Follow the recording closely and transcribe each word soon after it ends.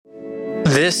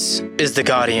This is The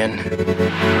Guardian.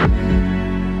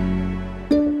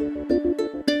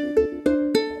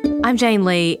 I'm Jane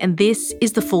Lee, and this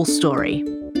is The Full Story.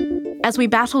 As we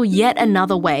battle yet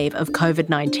another wave of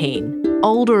COVID-19,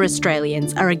 older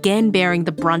Australians are again bearing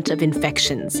the brunt of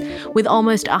infections, with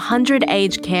almost 100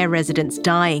 aged care residents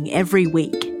dying every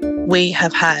week. We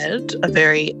have had a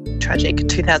very tragic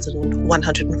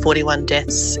 2,141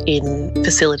 deaths in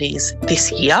facilities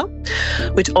this year,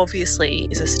 which obviously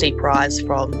is a steep rise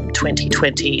from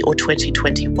 2020 or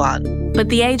 2021. But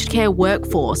the aged care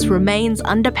workforce remains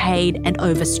underpaid and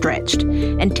overstretched,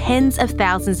 and tens of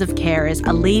thousands of carers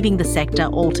are leaving the sector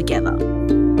altogether.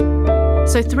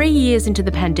 So 3 years into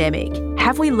the pandemic,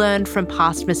 have we learned from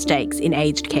past mistakes in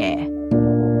aged care?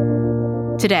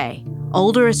 Today,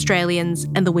 older Australians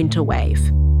and the winter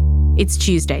wave. It's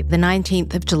Tuesday, the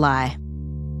 19th of July.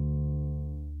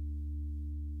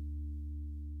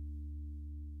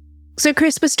 So,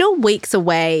 Chris, we're still weeks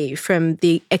away from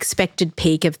the expected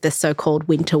peak of the so-called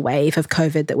winter wave of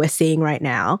COVID that we're seeing right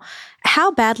now.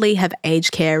 How badly have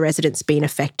aged care residents been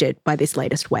affected by this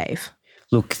latest wave?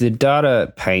 Look, the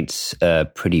data paints a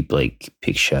pretty bleak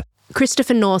picture.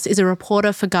 Christopher Norse is a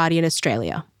reporter for Guardian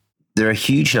Australia. There are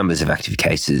huge numbers of active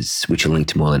cases, which are linked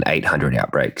to more than 800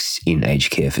 outbreaks in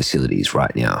aged care facilities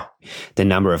right now. The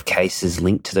number of cases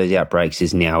linked to those outbreaks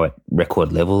is now at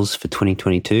record levels for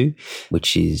 2022,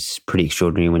 which is pretty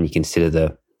extraordinary when you consider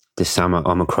the summer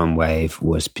Omicron wave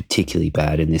was particularly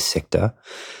bad in this sector.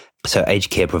 So aged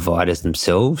care providers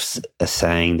themselves are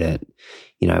saying that,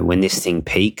 you know, when this thing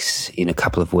peaks in a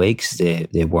couple of weeks,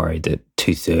 they're worried that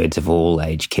 2/3 of all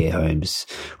aged care homes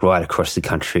right across the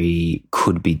country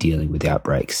could be dealing with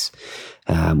outbreaks,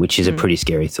 which is a pretty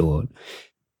scary thought.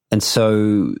 And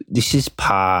so this is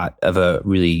part of a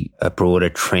broader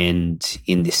trend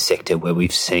in this sector where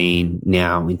we've seen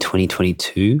now in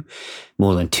 2022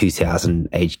 more than 2,000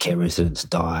 aged care residents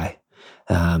die.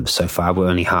 So far, we're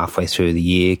only halfway through the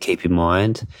year, keep in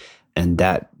mind, and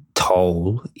that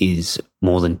toll is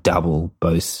more than double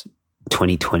both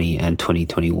 2020 and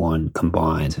 2021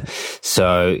 combined.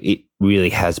 So it really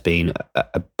has been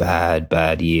a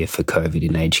bad year for COVID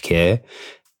in aged care.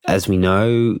 As we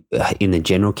know, in the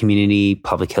general community,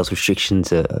 public health restrictions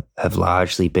have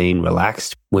largely been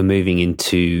relaxed. We're moving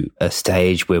into a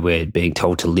stage where we're being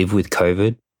told to live with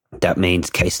COVID. That means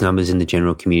case numbers in the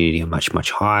general community are much,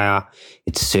 much higher.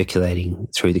 It's circulating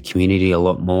through the community a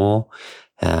lot more.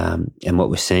 And what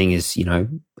we're seeing is, you know,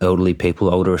 elderly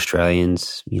people, older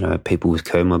Australians, you know, people with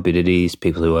comorbidities,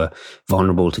 people who are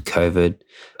vulnerable to COVID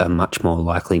are much more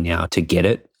likely now to get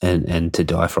it and to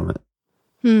die from it.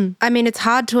 I mean, it's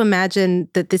hard to imagine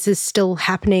that this is still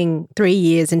happening 3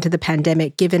 years into the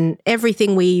pandemic, given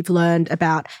everything we've learned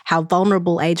about how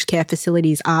vulnerable aged care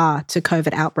facilities are to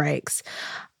COVID outbreaks.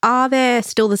 Are there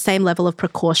still the same level of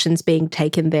precautions being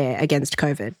taken there against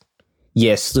COVID?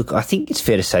 Yes, look, I think it's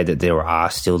fair to say that there are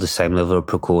still the same level of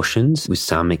precautions with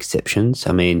some exceptions.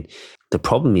 I mean, the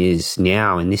problem is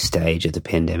now in this stage of the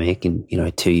pandemic and, you know,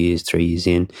 2 years, 3 years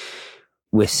in,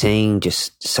 we're seeing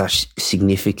just such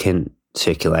significant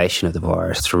circulation of the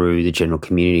virus through the general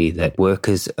community that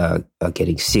workers are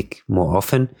getting sick more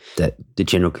often, that the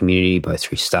general community, both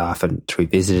through staff and through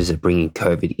visitors, are bringing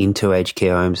COVID into aged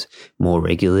care homes more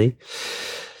regularly.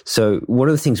 So one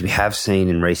of the things we have seen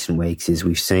in recent weeks is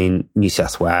we've seen New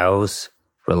South Wales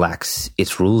relax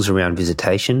its rules around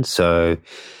visitation. So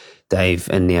they've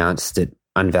announced that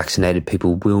unvaccinated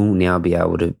people will now be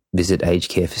able to visit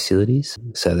aged care facilities.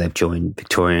 So they've joined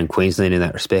Victoria and Queensland in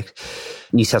that respect.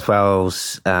 New South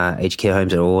Wales aged care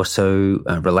homes are also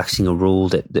relaxing a rule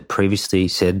that previously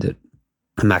said that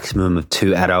a maximum of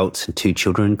 2 adults and 2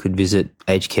 children could visit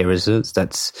aged care residents.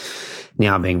 That's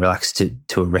now being relaxed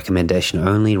to a recommendation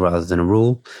only rather than a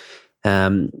rule.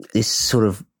 This sort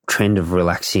of trend of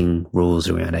relaxing rules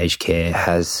around aged care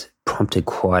has prompted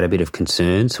quite a bit of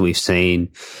concern. So we've seen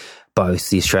both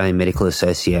the Australian Medical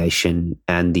Association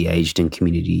and the Aged and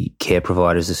Community Care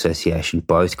Providers Association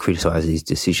both criticise these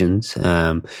decisions.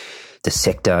 The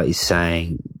sector is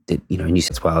saying that, you know, New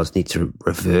South Wales needs to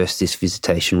reverse this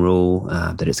visitation rule,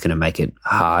 that it's going to make it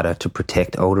harder to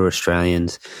protect older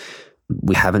Australians.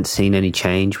 We haven't seen any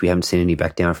change. We haven't seen any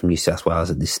back down from New South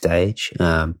Wales at this stage,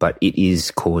 but it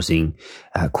is causing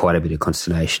quite a bit of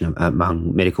consternation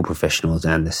among medical professionals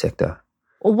and the sector.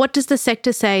 What does the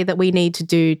sector say that we need to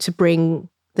do to bring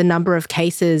the number of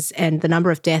cases and the number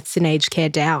of deaths in aged care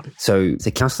down? So the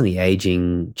Council on the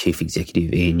Ageing Chief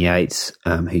Executive, Ian Yates,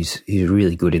 who's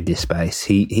really good in this space,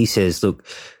 he says, look,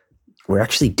 we're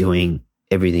actually doing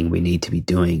everything we need to be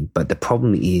doing, but the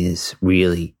problem is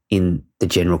really in the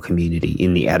general community,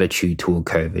 in the attitude toward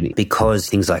COVID, because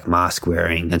things like mask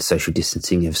wearing and social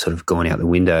distancing have sort of gone out the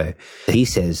window. He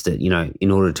says that,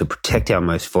 in order to protect our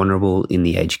most vulnerable in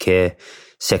the aged care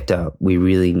sector, we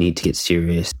really need to get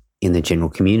serious in the general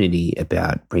community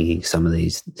about bringing some of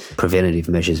these preventative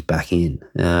measures back in.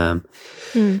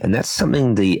 And that's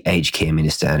something the Aged Care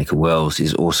Minister, Anika Wells,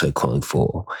 is also calling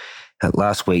for.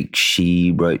 Last week,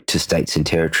 she wrote to states and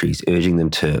territories urging them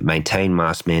to maintain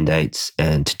mask mandates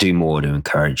and to do more to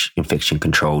encourage infection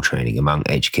control training among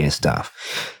aged care staff,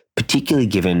 particularly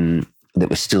given that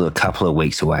we're still a couple of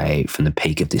weeks away from the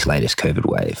peak of this latest COVID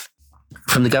wave.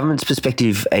 From the government's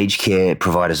perspective, aged care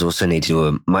providers also need to do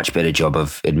a much better job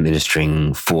of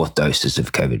administering fourth doses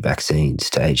of COVID vaccines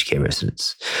to aged care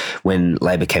residents. When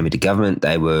Labor came into government,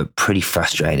 they were pretty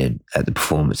frustrated at the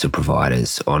performance of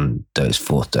providers on those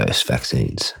fourth dose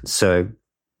vaccines. So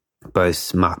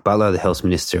both Mark Butler, the Health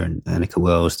Minister, and Anika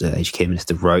Wells, the Aged Care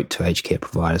Minister, wrote to aged care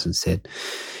providers and said,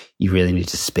 you really need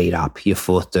to speed up your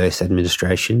fourth dose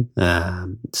administration.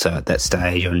 So at that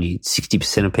stage, only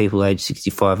 60% of people aged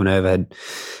 65 and over had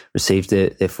received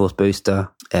their fourth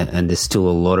booster, and there's still a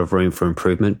lot of room for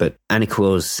improvement. But Anika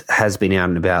Wells has been out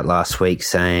and about last week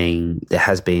saying there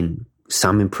has been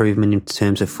some improvement in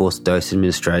terms of fourth dose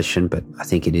administration, but I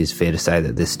think it is fair to say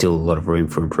that there's still a lot of room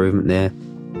for improvement there.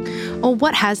 Or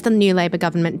what has the new Labor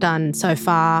government done so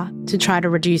far to try to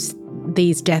reduce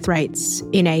these death rates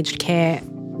in aged care,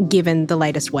 given the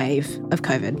latest wave of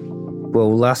COVID?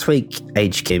 Well, last week,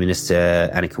 Aged Care Minister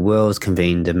Anika Wells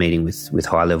convened a meeting with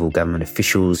high-level government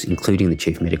officials, including the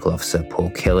Chief Medical Officer, Paul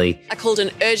Kelly. I called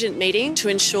an urgent meeting to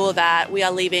ensure that we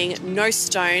are leaving no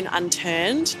stone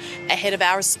unturned ahead of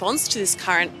our response to this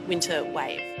current winter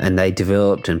wave. And they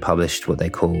developed and published what they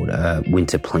called a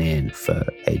winter plan for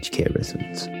aged care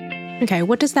residents. Okay,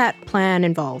 what does that plan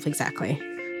involve exactly?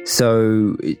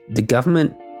 So the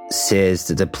government says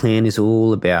that the plan is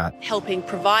all about helping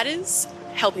providers,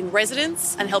 helping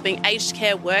residents and helping aged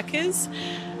care workers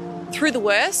through the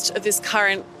worst of this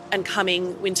current and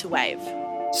coming winter wave.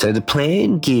 So the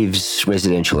plan gives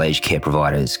residential aged care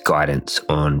providers guidance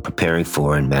on preparing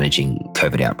for and managing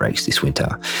COVID outbreaks this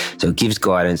winter. So it gives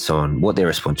guidance on what their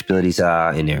responsibilities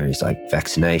are in areas like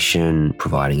vaccination,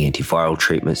 providing antiviral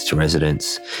treatments to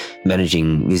residents,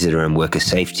 managing visitor and worker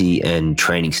safety, and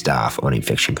training staff on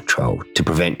infection control to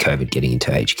prevent COVID getting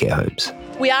into aged care homes.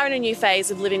 We are in a new phase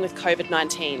of living with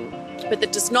COVID-19, but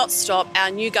that does not stop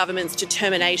our new government's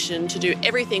determination to do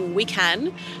everything we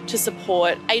can to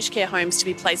support aged care homes to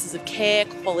be places of care,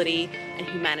 quality and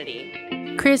humanity.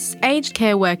 Chris, aged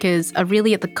care workers are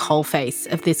really at the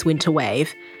coalface of this winter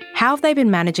wave. How have they been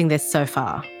managing this so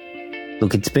far?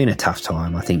 Look, it's been a tough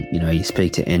time. I think, you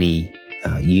speak to any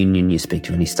union, you speak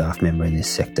to any staff member in this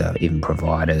sector, even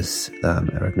providers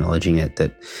are acknowledging it,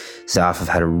 that staff have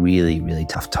had a really, really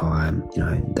tough time.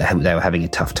 They were having a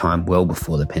tough time well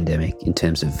before the pandemic in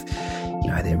terms of,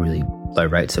 their really low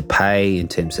rates of pay, in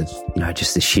terms of,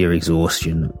 just the sheer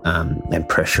exhaustion and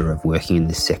pressure of working in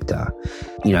this sector.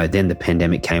 Then the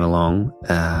pandemic came along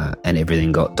and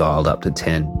everything got dialed up to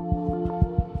 10.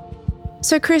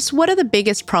 So, Chris, what are the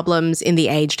biggest problems in the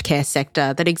aged care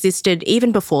sector that existed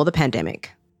even before the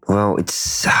pandemic? Well,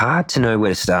 it's hard to know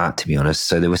where to start, to be honest.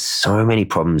 So there were so many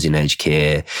problems in aged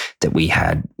care that we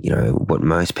had, what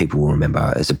most people will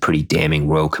remember as a pretty damning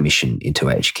Royal Commission into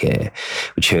aged care,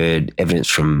 which heard evidence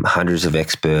from hundreds of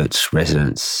experts,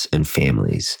 residents and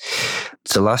families.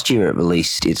 So last year it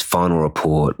released its final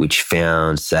report, which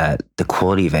found that the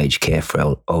quality of aged care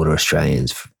for older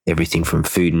Australians, everything from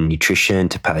food and nutrition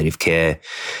to palliative care,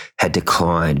 had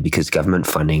declined because government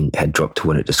funding had dropped to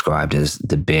what it described as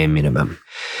the bare minimum.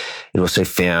 It also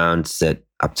found that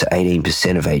up to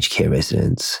 18% of aged care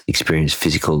residents experienced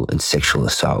physical and sexual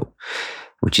assault,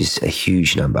 which is a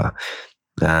huge number.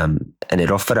 And it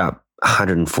offered up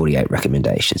 148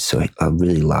 recommendations, so a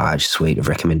really large suite of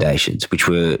recommendations, which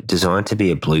were designed to be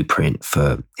a blueprint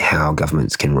for how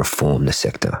governments can reform the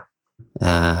sector.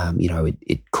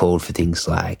 It called for things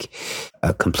like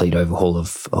a complete overhaul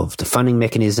of the funding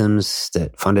mechanisms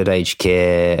that funded aged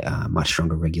care, much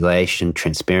stronger regulation,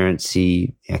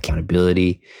 transparency,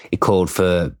 accountability. It called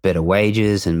for better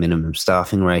wages and minimum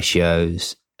staffing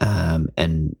ratios.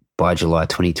 And by July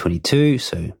 2022,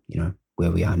 so,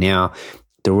 where we are now,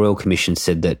 the Royal Commission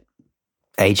said that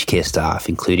aged care staff,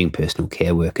 including personal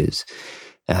care workers,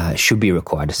 should be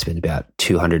required to spend about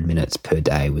 200 minutes per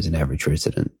day with an average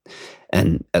resident.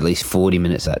 And at least 40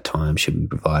 minutes of that time should be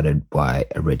provided by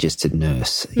a registered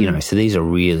nurse. So these are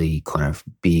really kind of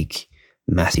big,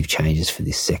 massive changes for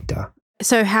this sector.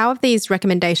 So how have these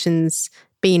recommendations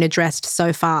been addressed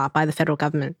so far by the federal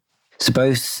government? So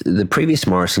both the previous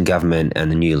Morrison government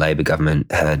and the new Labor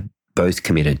government had both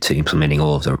committed to implementing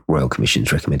all of the Royal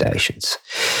Commission's recommendations.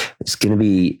 It's going to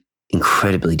be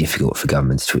incredibly difficult for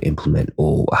governments to implement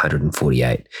all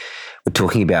 148. We're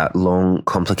talking about long,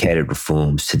 complicated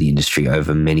reforms to the industry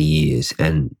over many years,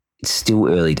 and it's still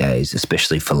early days,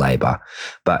 especially for Labor,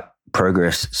 but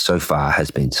progress so far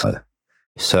has been slow.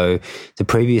 So the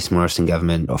previous Morrison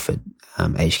government offered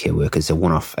aged care workers a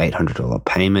one-off $800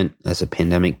 payment as a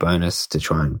pandemic bonus to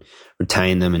try and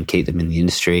retain them and keep them in the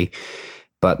industry.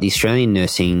 But the Australian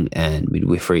Nursing and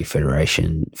Midwifery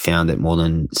Federation found that more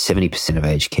than 70% of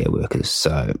aged care workers,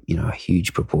 so, a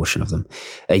huge proportion of them,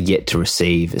 are yet to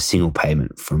receive a single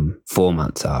payment from 4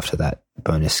 months after that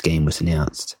bonus scheme was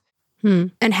announced.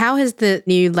 And how has the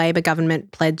new Labor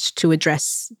government pledged to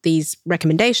address these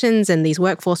recommendations and these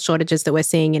workforce shortages that we're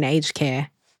seeing in aged care?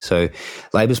 So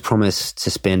Labor's promised to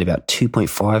spend about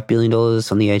 $2.5 billion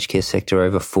on the aged care sector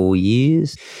over 4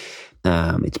 years.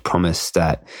 It's promised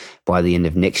that by the end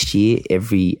of next year,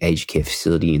 every aged care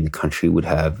facility in the country would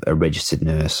have a registered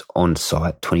nurse on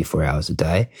site 24 hours a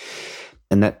day.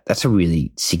 And that's a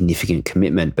really significant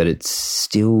commitment, but it's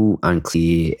still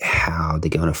unclear how they're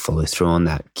going to follow through on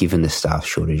that, given the staff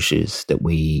shortages that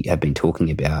we have been talking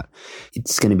about.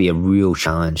 It's going to be a real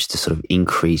challenge to sort of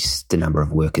increase the number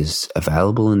of workers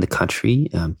available in the country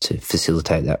to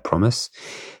facilitate that promise,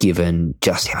 given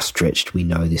just how stretched we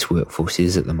know this workforce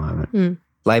is at the moment.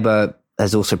 Labor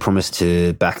has also promised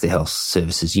to back the Health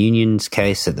Services Union's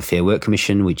case at the Fair Work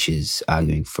Commission, which is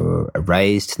arguing for a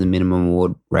raise to the minimum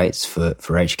award rates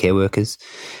for aged care workers,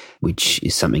 which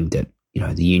is something that,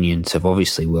 the unions have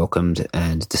obviously welcomed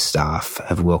and the staff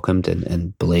have welcomed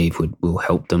and believe will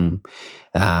help them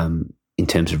in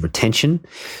terms of retention.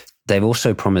 They've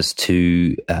also promised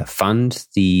to fund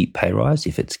the pay rise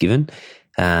if it's given.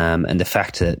 And the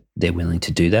fact that they're willing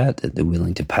to do that they're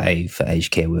willing to pay for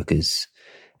aged care workers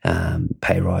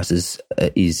pay rises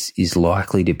is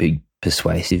likely to be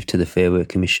persuasive to the Fair Work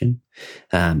Commission,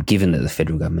 given that the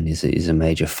federal government is a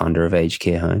major funder of aged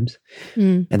care homes.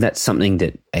 And that's something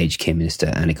that Aged Care Minister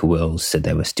Annika Wells said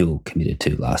they were still committed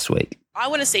to last week. I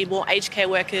want to see more aged care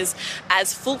workers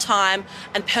as full-time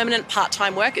and permanent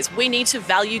part-time workers. We need to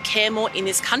value care more in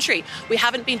this country. We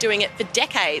haven't been doing it for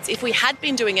decades. If we had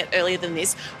been doing it earlier than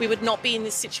this, we would not be in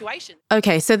this situation.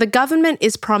 Okay, so the government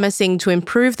is promising to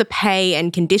improve the pay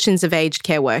and conditions of aged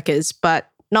care workers, but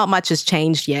not much has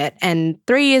changed yet. And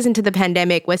 3 years into the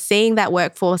pandemic, we're seeing that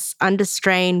workforce under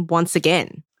strain once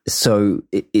again. So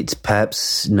it's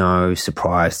perhaps no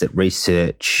surprise that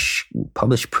research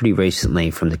published pretty recently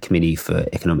from the Committee for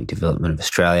Economic Development of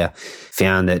Australia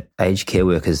found that aged care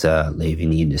workers are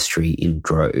leaving the industry in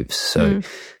droves. So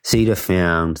CEDA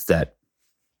found that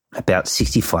about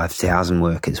 65,000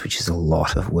 workers, which is a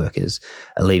lot of workers,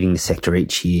 are leaving the sector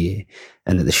each year,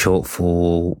 and that the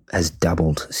shortfall has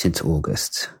doubled since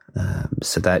August.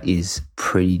 So that is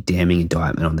pretty damning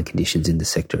indictment on the conditions in the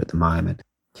sector at the moment.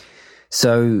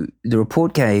 So the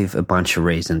report gave a bunch of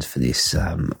reasons for this.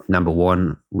 Number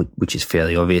one, which is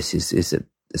fairly obvious, is that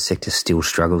the sector still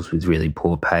struggles with really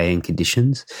poor pay and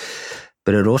conditions.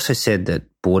 But it also said that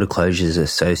border closures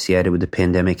associated with the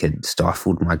pandemic had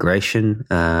stifled migration,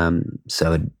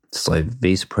 so it slowed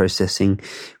visa processing,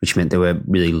 which meant there were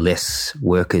really less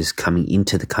workers coming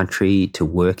into the country to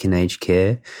work in aged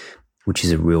care, which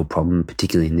is a real problem,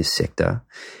 particularly in this sector.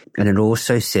 And it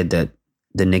also said that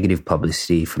the negative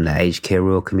publicity from the Aged Care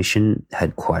Royal Commission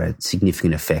had quite a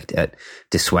significant effect at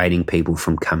dissuading people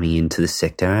from coming into the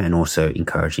sector and also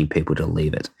encouraging people to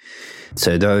leave it.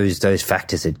 So those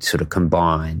factors had sort of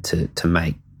combined to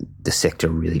make the sector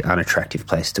a really unattractive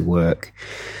place to work.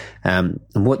 And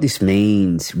what this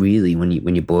means really when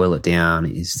you boil it down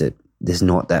is that there's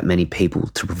not that many people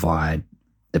to provide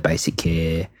the basic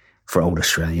care for older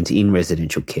Australians in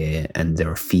residential care, and there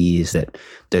are fears that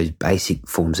those basic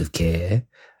forms of care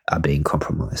are being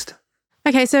compromised.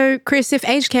 Okay, so Chris, if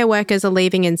aged care workers are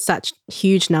leaving in such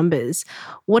huge numbers,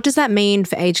 what does that mean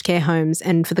for aged care homes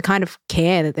and for the kind of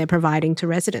care that they're providing to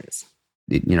residents?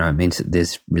 It means that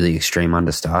there's really extreme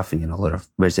understaffing in a lot of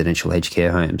residential aged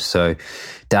care homes. So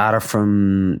data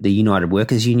from the United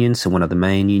Workers Union, so one of the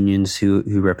main unions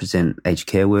who represent aged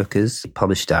care workers,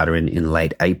 published data in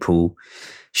late April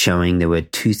showing there were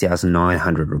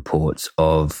 2,900 reports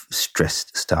of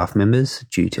stressed staff members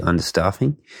due to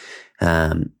understaffing.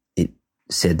 It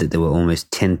said that there were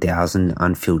almost 10,000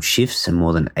 unfilled shifts and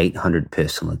more than 800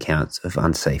 personal accounts of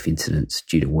unsafe incidents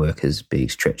due to workers being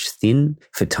stretched thin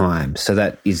for time. So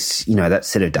that is, that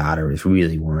set of data is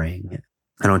really worrying.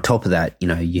 And on top of that,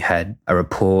 you had a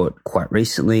report quite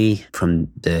recently from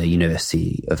the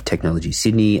University of Technology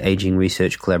Sydney Ageing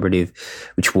Research Collaborative,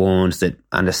 which warns that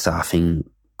understaffing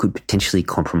could potentially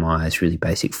compromise really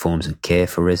basic forms of care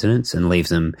for residents and leave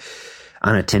them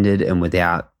unattended and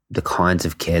without the kinds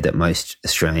of care that most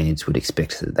Australians would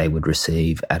expect that they would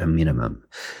receive at a minimum.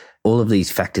 All of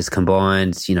these factors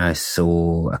combined,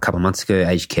 saw a couple of months ago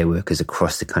aged care workers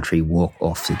across the country walk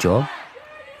off the job.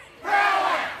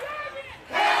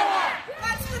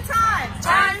 What's the time?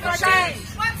 Time for change.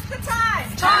 What's the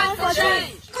time? Time for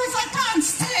change. Because I can't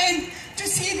stand to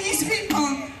see these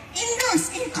people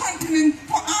incontinent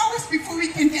for hours before we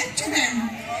can get to them.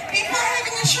 People are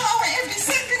having a shower every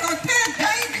second or third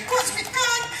day because we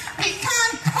can't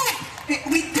cope.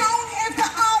 We don't have the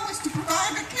hours to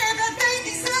provide the care that they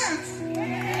deserve.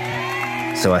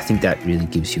 So I think that really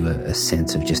gives you a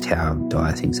sense of just how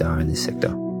dire things are in this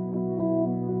sector.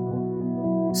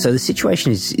 So the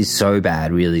situation is so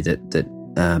bad, really, that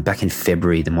back in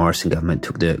February, the Morrison government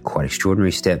took the quite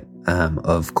extraordinary step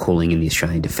of calling in the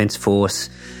Australian Defence Force.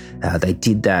 They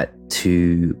did that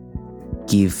to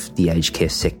give the aged care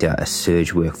sector a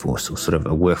surge workforce, or sort of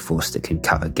a workforce that can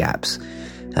cover gaps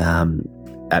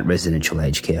at residential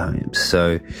aged care homes.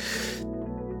 So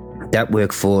that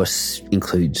workforce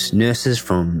includes nurses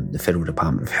from the Federal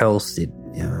Department of Health.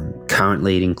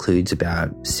 Currently it includes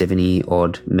about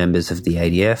 70-odd members of the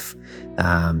ADF,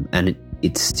 and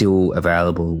it's still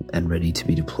available and ready to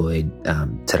be deployed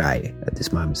today at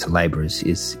this moment. So Labor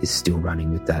is still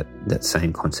running with that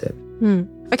same concept.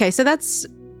 Okay, so that's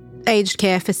aged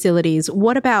care facilities.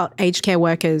 What about aged care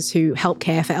workers who help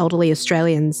care for elderly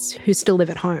Australians who still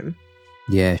live at home?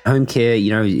 Yeah, home care,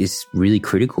 is really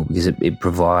critical because it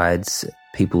provides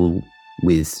people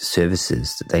with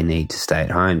services that they need to stay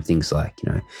at home. Things like,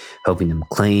 helping them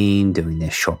clean, doing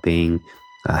their shopping,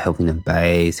 helping them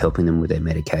bathe, helping them with their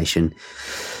medication.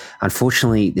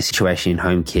 Unfortunately, the situation in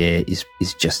home care is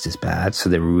just as bad. So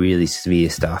there are really severe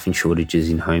staffing shortages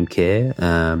in home care.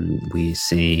 We're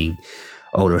seeing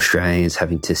older Australians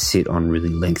having to sit on really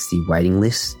lengthy waiting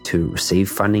lists to receive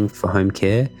funding for home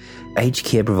care. Aged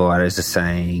care providers are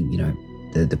saying,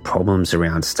 the problems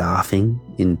around staffing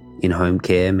in home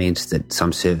care means that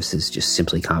some services just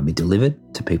simply can't be delivered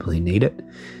to people who need it.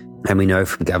 And we know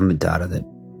from government data that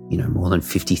more than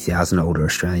 50,000 older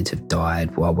Australians have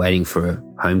died while waiting for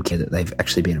a home care that they've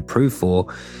actually been approved for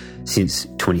since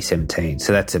 2017.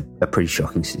 So that's a pretty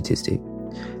shocking statistic.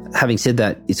 Having said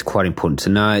that, it's quite important to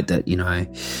note that,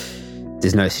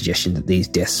 there's no suggestion that these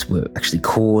deaths were actually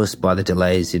caused by the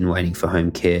delays in waiting for home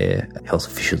care. Health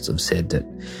officials have said that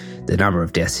the number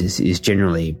of deaths is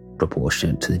generally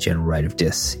proportionate to the general rate of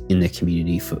deaths in the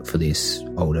community for this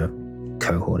older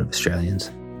cohort of Australians.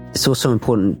 It's also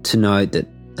important to note that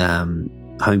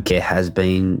home care has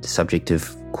been the subject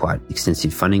of quite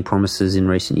extensive funding promises in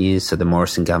recent years. So the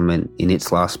Morrison government, in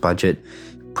its last budget,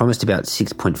 promised about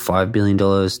 $6.5 billion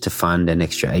to fund an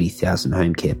extra 80,000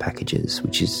 home care packages,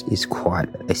 which is quite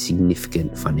a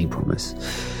significant funding promise.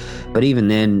 But even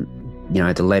then,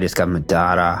 the latest government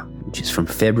data, which is from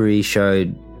February,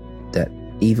 showed that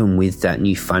even with that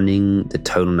new funding, the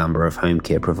total number of home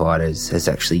care providers has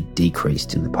actually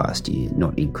decreased in the past year,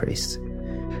 not increased.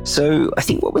 So I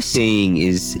think what we're seeing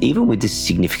is even with this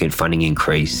significant funding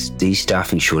increase, these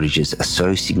staffing shortages are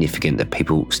so significant that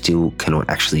people still cannot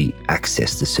actually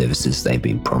access the services they've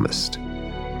been promised.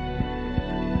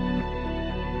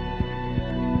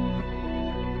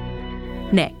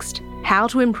 Next, how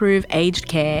to improve aged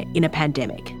care in a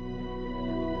pandemic.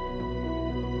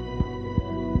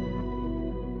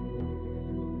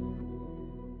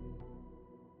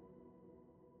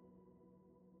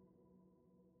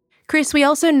 Chris, we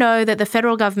also know that the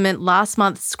federal government last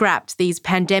month scrapped these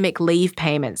pandemic leave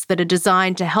payments that are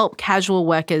designed to help casual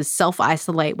workers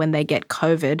self-isolate when they get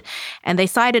COVID, and they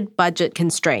cited budget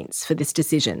constraints for this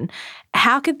decision.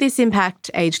 How could this impact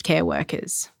aged care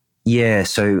workers? Yeah,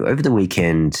 so over the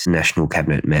weekend, the National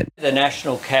Cabinet met. The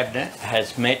National Cabinet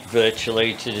has met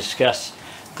virtually to discuss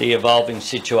the evolving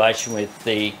situation with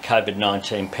the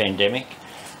COVID-19 pandemic,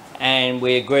 and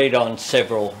we agreed on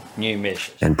several new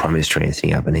measures. And Prime Minister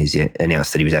Anthony Albanese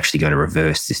announced that he was actually going to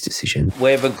reverse this decision.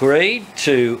 We've agreed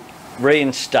to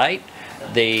reinstate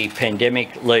the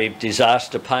pandemic leave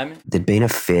disaster payment. There'd been a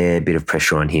fair bit of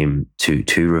pressure on him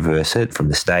to reverse it from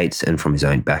the states and from his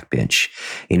own backbench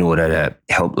in order to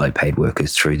help low-paid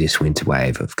workers through this winter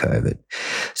wave of COVID.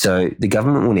 So the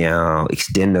government will now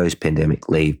extend those pandemic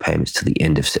leave payments to the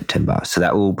end of September. So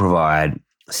that will provide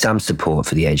some support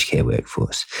for the aged care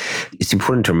workforce. It's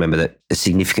important to remember that a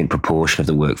significant proportion of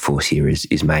the workforce here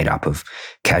is made up of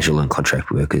casual and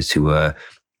contract workers who are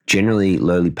generally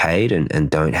lowly paid and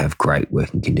don't have great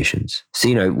working conditions.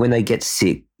 So, when they get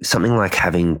sick, something like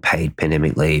having paid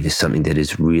pandemic leave is something that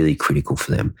is really critical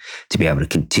for them to be able to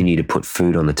continue to put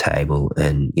food on the table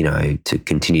and, to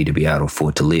continue to be able to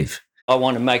afford to live. I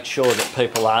want to make sure that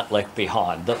people aren't left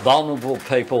behind, that vulnerable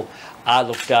people are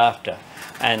looked after,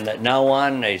 and that no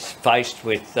one is faced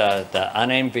with the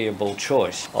unenviable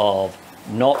choice of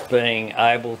not being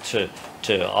able to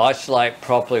isolate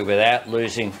properly without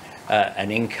losing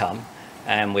an income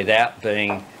and without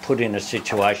being put in a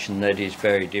situation that is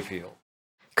very difficult.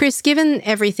 Chris, given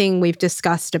everything we've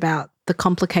discussed about the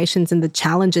complications and the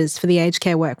challenges for the aged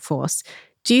care workforce,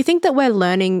 do you think that we're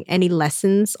learning any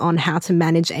lessons on how to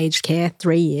manage aged care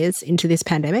 3 years into this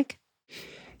pandemic?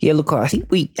 Yeah, look, I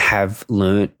think we have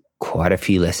learnt quite a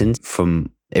few lessons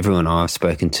from everyone I've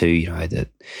spoken to, that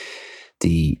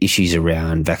the issues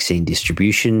around vaccine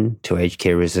distribution to aged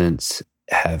care residents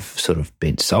have sort of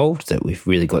been solved, that we've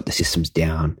really got the systems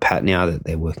down pat now, that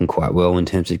they're working quite well in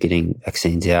terms of getting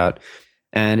vaccines out.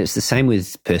 And it's the same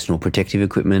with personal protective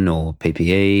equipment or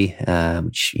PPE,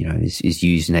 which, is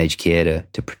used in aged care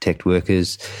to protect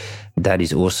workers. That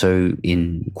is also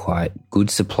in quite good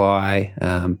supply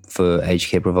for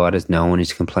aged care providers. No one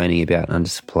is complaining about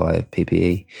undersupply of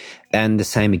PPE. And the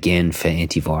same again for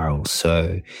antivirals.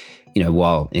 So,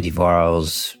 while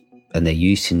antivirals and their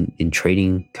use in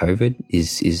treating COVID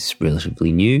is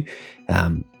relatively new,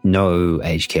 no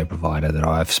aged care provider that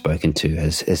I've spoken to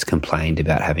has complained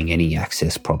about having any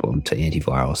access problem to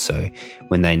antivirals. So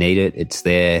when they need it, it's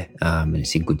there and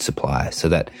it's in good supply. So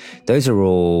those are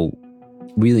all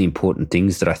really important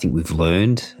things that I think we've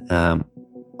learned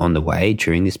on the way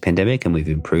during this pandemic, and we've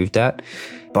improved that.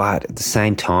 But at the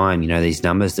same time, these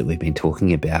numbers that we've been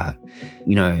talking about,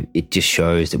 it just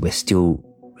shows that we're still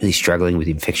really struggling with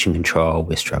infection control.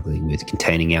 We're struggling with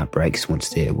containing outbreaks once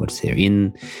they're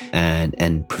in,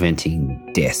 and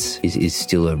preventing deaths is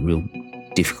still a real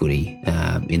difficulty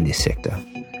in this sector.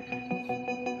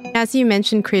 As you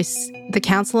mentioned, Chris, the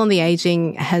Council on the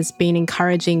Ageing has been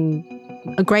encouraging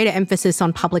a greater emphasis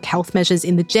on public health measures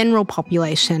in the general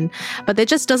population, but there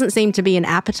just doesn't seem to be an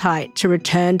appetite to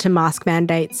return to mask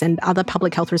mandates and other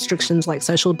public health restrictions like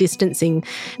social distancing.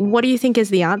 What do you think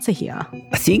is the answer here?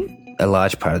 I think a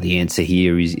large part of the answer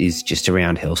here is just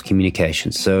around health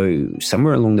communication. So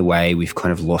somewhere along the way, we've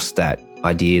kind of lost that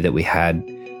idea that we had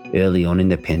early on in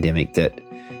the pandemic that,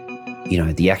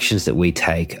 the actions that we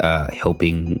take are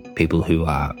helping people who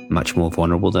are much more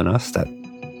vulnerable than us.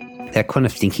 That kind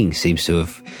of thinking seems to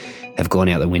have gone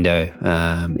out the window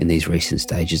in these recent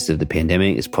stages of the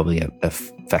pandemic. It's probably a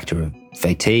factor of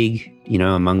fatigue,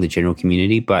 among the general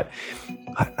community. But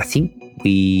I think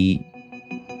we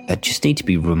just need to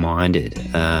be reminded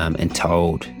and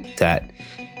told that,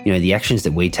 the actions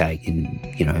that we take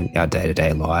in, our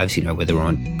day-to-day lives, whether we're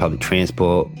on public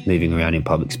transport, moving around in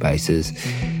public spaces,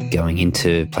 going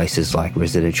into places like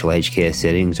residential aged care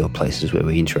settings or places where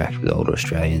we interact with older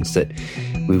Australians, that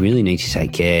we really need to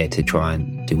take care to try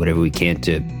and do whatever we can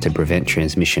to prevent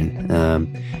transmission.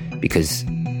 Because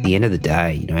at the end of the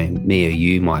day, me or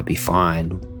you might be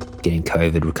fine getting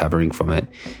COVID, recovering from it,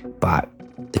 but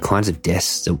the kinds of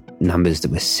deaths, the numbers that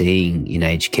we're seeing in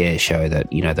aged care show that,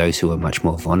 those who are much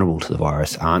more vulnerable to the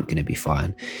virus aren't going to be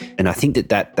fine. And I think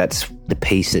that's the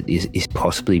piece that is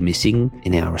possibly missing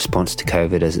in our response to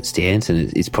COVID as it stands.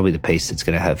 And it's probably the piece that's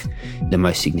going to have the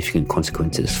most significant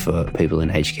consequences for people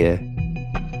in aged care.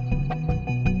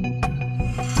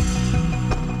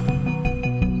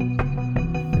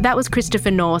 That was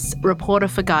Christopher Norse, reporter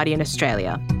for Guardian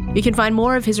Australia. You can find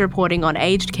more of his reporting on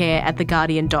aged care at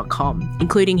theguardian.com,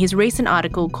 including his recent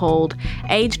article called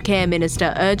Aged Care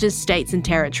Minister Urges States and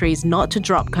Territories Not to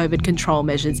Drop COVID Control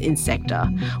Measures in Sector.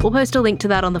 We'll post a link to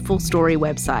that on the Full Story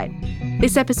website.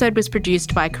 This episode was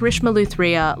produced by Karishma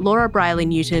Luthria, Laura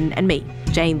Briley-Newton and me,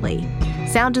 Jane Lee.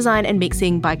 Sound design and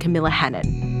mixing by Camilla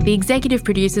Hannon. The executive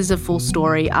producers of Full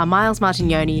Story are Miles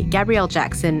Martignoni, Gabrielle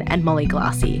Jackson and Molly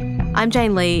Glassy. I'm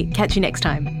Jane Lee. Catch you next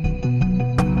time.